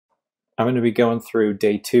I'm going to be going through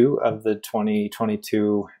day 2 of the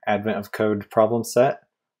 2022 Advent of Code problem set.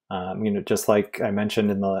 Just like I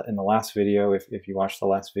mentioned in the last video, if you watched the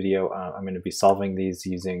last video, I'm going to be solving these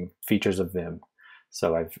using features of Vim.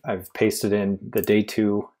 So I've pasted in the day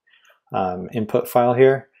 2 input file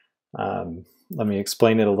here. Let me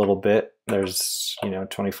explain it a little bit. There's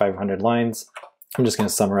 2,500 lines. I'm just going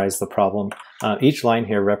to summarize the problem. Each line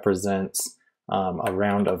here represents a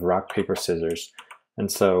round of rock, paper, scissors.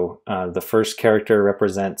 And so the first character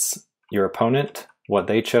represents your opponent, what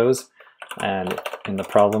they chose. And in the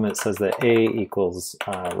problem, it says that A equals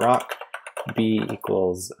rock, B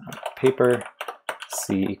equals paper,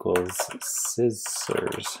 C equals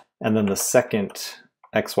scissors. And then the second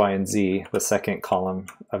X, Y, and Z, the second column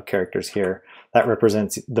of characters here, that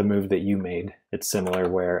represents the move that you made. It's similar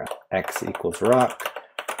where X equals rock,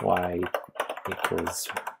 Y equals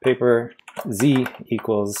paper, Z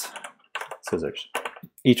equals scissors.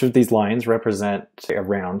 Each of these lines represent a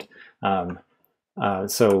round.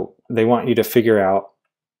 So they want you to figure out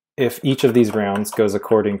if each of these rounds goes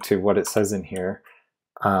according to what it says in here,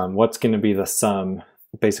 what's going to be the sum,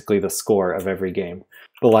 basically the score of every game.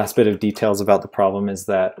 The last bit of details about the problem is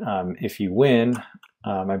that if you win,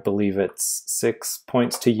 I believe it's 6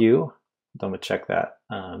 points to you. Double check that.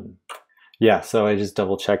 Yeah, so I just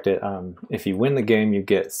double checked it. If you win the game, you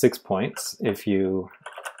get 6 points. If you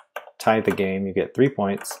tie the game, you get 3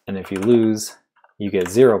 points, and if you lose, you get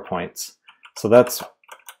 0 points. So that's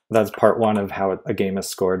part one of how a game is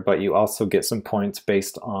scored, but you also get some points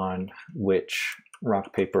based on which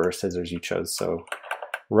rock, paper, or scissors you chose. So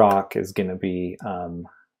rock is going to be,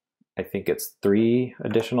 I think it's 3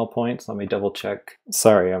 additional points. Let me double check.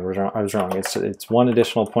 Sorry, I was wrong. It's 1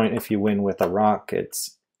 additional point if you win with a rock.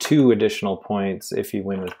 It's 2 additional points if you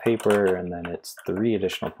win with paper, and then it's 3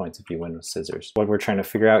 additional points if you win with scissors. What we're trying to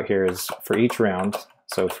figure out here is for each round,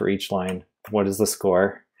 so for each line, what is the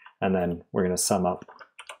score? And then we're going to sum up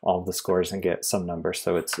all of the scores and get some number.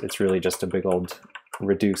 So it's really just a big old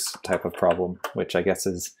reduce type of problem, which I guess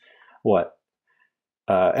is what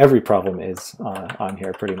every problem is on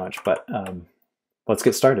here pretty much. But let's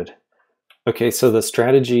get started. Okay, so the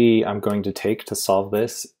strategy I'm going to take to solve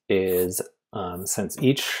this is since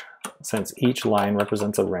each line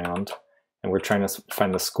represents a round, and we're trying to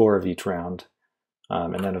find the score of each round,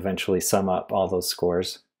 and then eventually sum up all those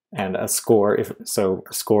scores. And a score, a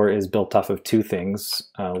score is built off of 2 things.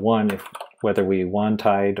 One, whether we won,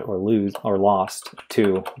 tied, or lose or lost.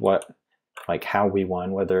 2, how we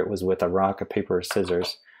won, whether it was with a rock, a paper, or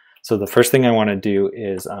scissors. So the first thing I want to do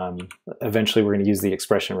is eventually we're going to use the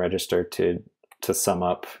expression register to sum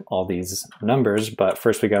up all these numbers, but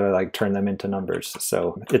first we got to turn them into numbers.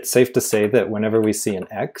 So it's safe to say that whenever we see an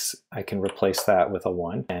X, I can replace that with a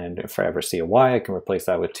 1. And if I ever see a Y, I can replace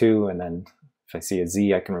that with 2. And then if I see a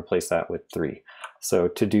Z, I can replace that with 3. So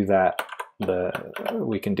to do that,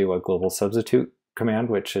 we can do a global substitute command,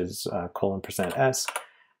 which is :s,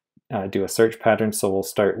 do a search pattern. So we'll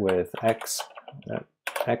start with X,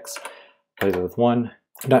 replace it with 1.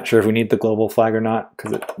 I'm not sure if we need the global flag or not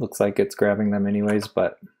because it looks like it's grabbing them anyways,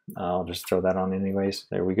 but I'll just throw that on anyways.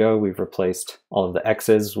 There we go. We've replaced all of the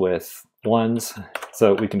X's with 1s.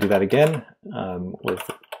 So we can do that again with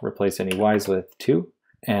replace any Y's with 2.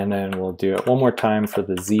 And then we'll do it one more time for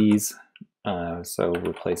the Z's. So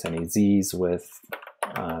replace any Z's with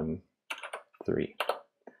 3.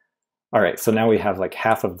 All right, so now we have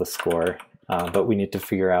half of the score. But we need to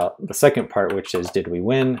figure out the second part, which is did we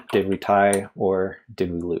win, did we tie, or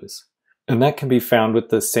did we lose? And that can be found with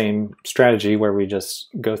the same strategy where we just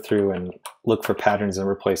go through and look for patterns and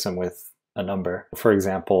replace them with a number. For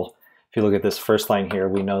example, if you look at this first line here,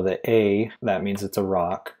 we know that A, that means it's a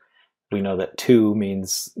rock. We know that 2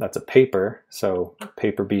 means that's a paper, so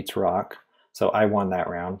paper beats rock. So I won that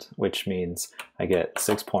round, which means I get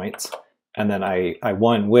 6 points. And then I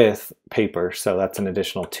won with paper, so that's an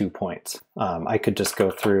additional 2 points. I could just go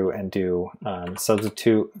through and do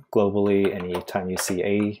substitute globally anytime you see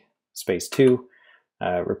A space 2.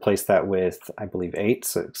 Replace that with, I believe, 8.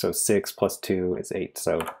 So 6 plus 2 is 8.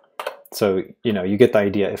 So you get the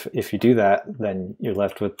idea. If you do that, then you're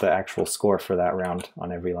left with the actual score for that round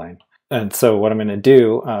on every line. And so what I'm going to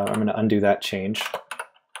do, I'm going to undo that change.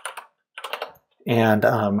 And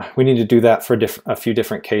we need to do that for a few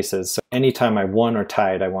different cases. So anytime I won or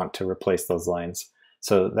tied, I want to replace those lines.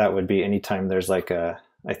 So that would be anytime there's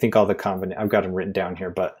I think all the I've got them written down here,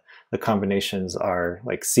 but the combinations are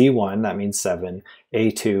C1, that means 7,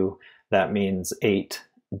 A2, that means 8,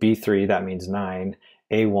 B3, that means 9,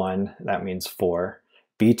 A1, that means 4,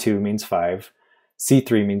 B2 means 5,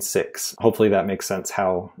 C3 means 6. Hopefully that makes sense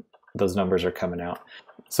how those numbers are coming out.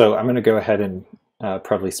 So I'm going to go ahead and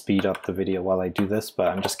probably speed up the video while I do this, but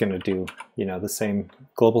I'm just going to do, the same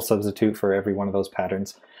global substitute for every one of those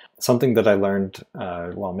patterns. Something that I learned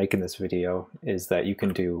while making this video is that you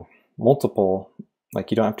can do multiple,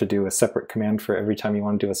 like you don't have to do a separate command for every time you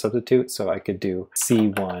want to do a substitute. So I could do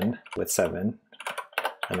C1 with 7,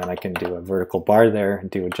 and then I can do a vertical bar there and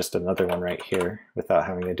do just another one right here without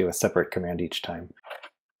having to do a separate command each time.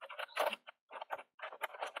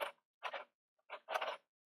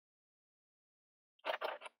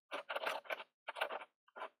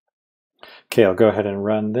 Okay, I'll go ahead and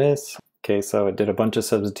run this. Okay, so it did a bunch of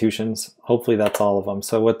substitutions. Hopefully that's all of them.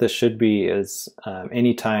 So what this should be is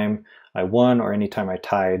anytime I won or anytime I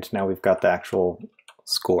tied, now we've got the actual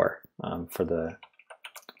score for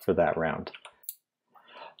that round.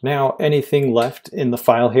 Now, anything left in the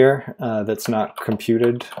file here that's not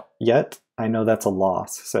computed yet, I know that's a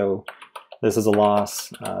loss. So this is a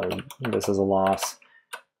loss, this is a loss,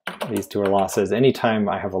 these two are losses. Anytime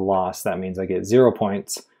I have a loss, that means I get 0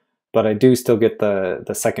 points, but I do still get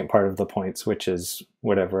the second part of the points, which is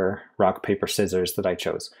whatever rock, paper, scissors that I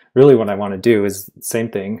chose. Really what I want to do is same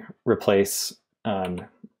thing, replace,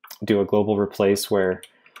 do a global replace where,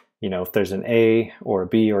 if there's an A or a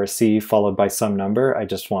B or a C followed by some number, I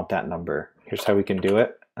just want that number. Here's how we can do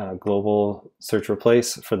it. Global search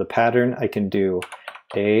replace. For the pattern, I can do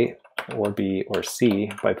A or B or C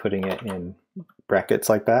by putting it in brackets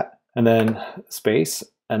like that. And then space.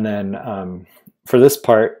 And then for this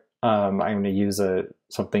part, I'm going to use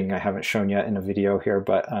something I haven't shown yet in a video here,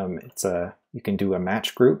 but you can do a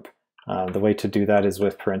match group. The way to do that is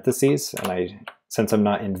with parentheses, and since I'm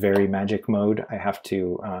not in very magic mode, I have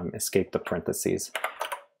to escape the parentheses.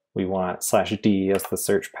 We want /D as the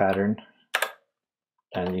search pattern,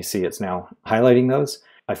 and you see it's now highlighting those.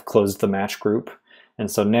 I've closed the match group,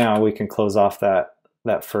 and so now we can close off that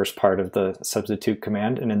first part of the substitute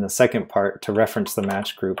command, and in the second part, to reference the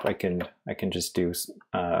match group, I can just do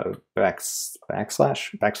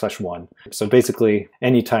 \1. So basically,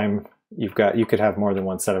 anytime you could have more than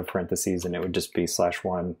one set of parentheses, and it would just be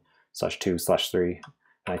 /1, /2, /3.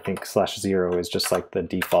 And I think /0 is just like the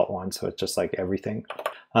default one, so it's just like everything.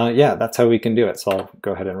 Yeah, that's how we can do it. So I'll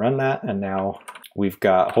go ahead and run that, and now we've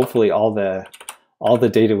got hopefully all the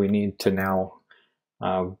data we need to now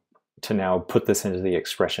put this into the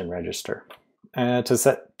expression register. To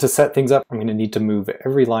set things up, I'm going to need to move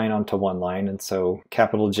every line onto one line, and so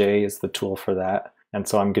J is the tool for that. And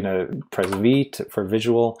so I'm going to press V for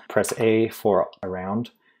visual, press A for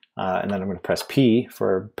around, and then I'm going to press P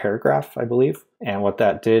for paragraph, I believe. And what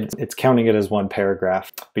that did, it's counting it as one paragraph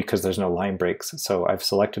because there's no line breaks. So I've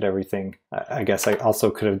selected everything. I guess I also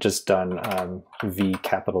could have just done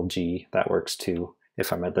G, that works too,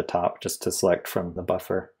 if I'm at the top, just to select from the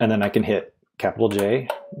buffer. And then I can hit J,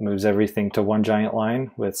 moves everything to one giant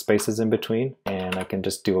line with spaces in between, and I can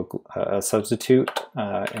just do a substitute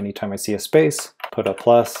anytime I see a space, put a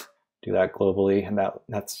plus, do that globally, and that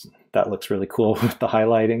looks really cool with the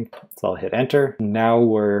highlighting. So I'll hit enter. Now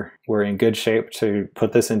we're in good shape to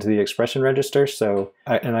put this into the expression register. So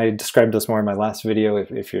I described this more in my last video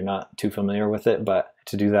if you're not too familiar with it, but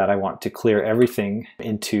to do that I want to clear everything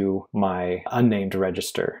into my unnamed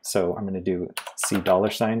register. So I'm going to do $C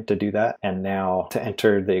to do that. And now to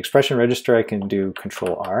enter the expression register, I can do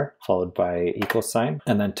Control-R followed by $,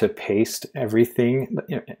 and then to paste everything,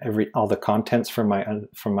 all the contents from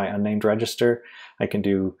my unnamed register, I can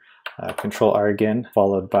do Control-R again,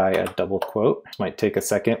 followed by a double quote. This might take a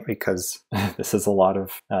second because this is a lot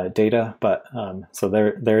of data, but so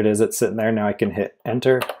there it is, it's sitting there. Now I can hit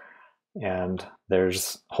enter, and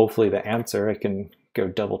there's hopefully the answer. I can go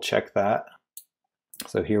double check that.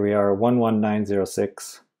 So here we are,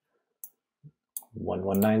 11906,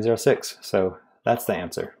 11906. So that's the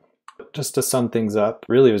answer. Just to sum things up,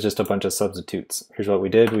 really it was just a bunch of substitutes. Here's what we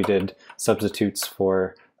did. We did substitutes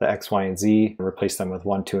for the X, Y, and Z, and replace them with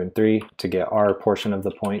 1, 2, and 3 to get our portion of the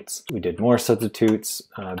points. We did more substitutes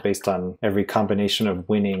based on every combination of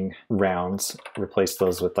winning rounds, replace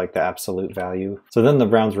those with like the absolute value. So then the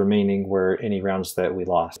rounds remaining were any rounds that we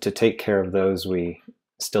lost. To take care of those, we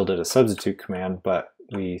still did a substitute command, but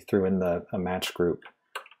we threw in a match group,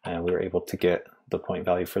 and we were able to get the point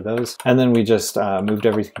value for those. And then we just moved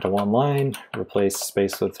everything to one line, replaced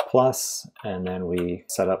space with plus, and then we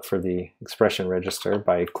set up for the expression register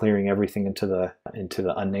by clearing everything into the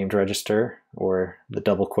unnamed register or the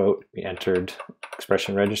double quote. We entered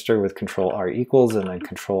expression register with Control-R equals, and then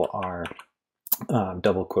Control-R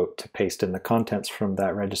double quote to paste in the contents from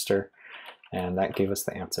that register, and that gave us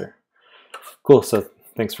the answer. Cool, so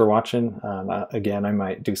thanks for watching. Again, I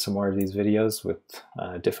might do some more of these videos with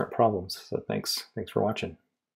different problems. So thanks for watching.